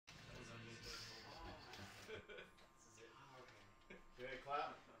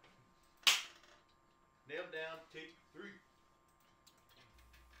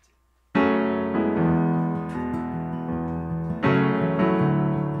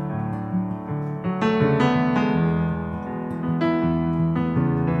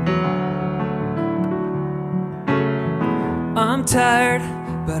I'm tired,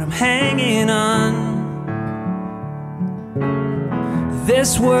 but I'm hanging on.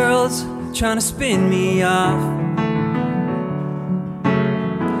 This world's trying to spin me off.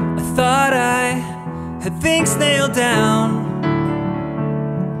 I thought I had things nailed down,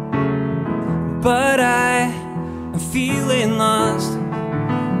 but I'm feeling lost.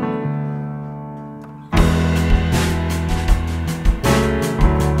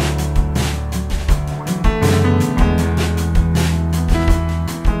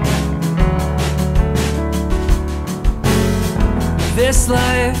 This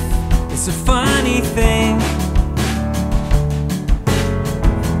life is a funny thing.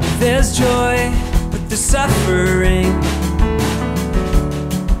 There's joy, but there's suffering.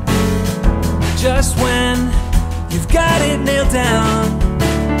 Just when you've got it nailed down,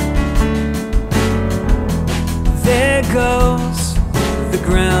 there goes the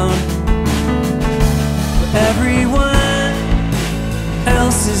ground. But everyone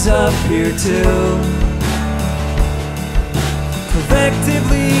else is up here too,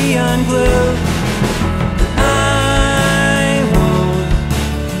 collectively unglued. I won't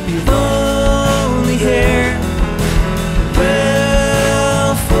be lonely here.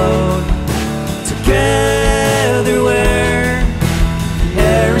 We'll float together where the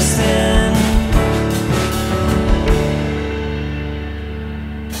air is thin.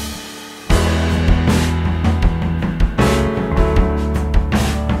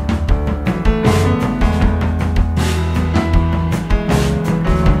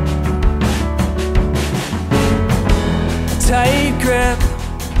 Tight grip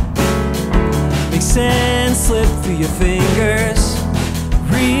makes sense, slip through your fingers.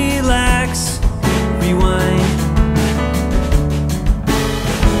 Relax, rewind,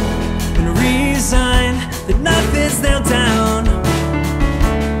 and resign that nothing's nailed down.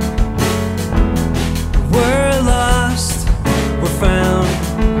 We're lost, we're found,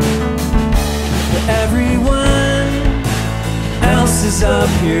 but everyone else is up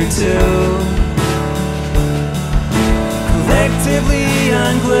here too, collectively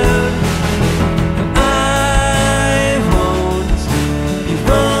unglued. I won't be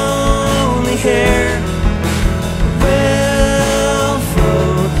lonely here. We'll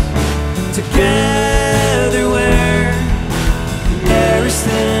float together where the air is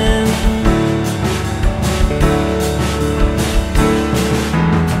thin.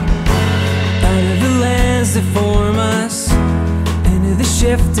 Out of the lands that form us, into the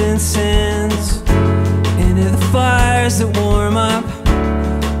shifting sands, into the fires that warm up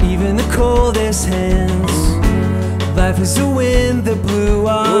even the coldest hands. Life is a wind that blew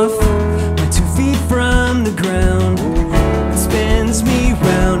off my 2 feet from the ground. It spins me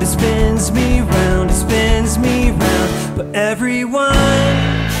round, it spins me round, it spins me round. But everyone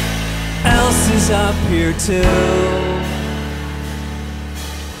else is up here too,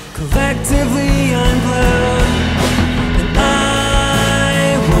 collectively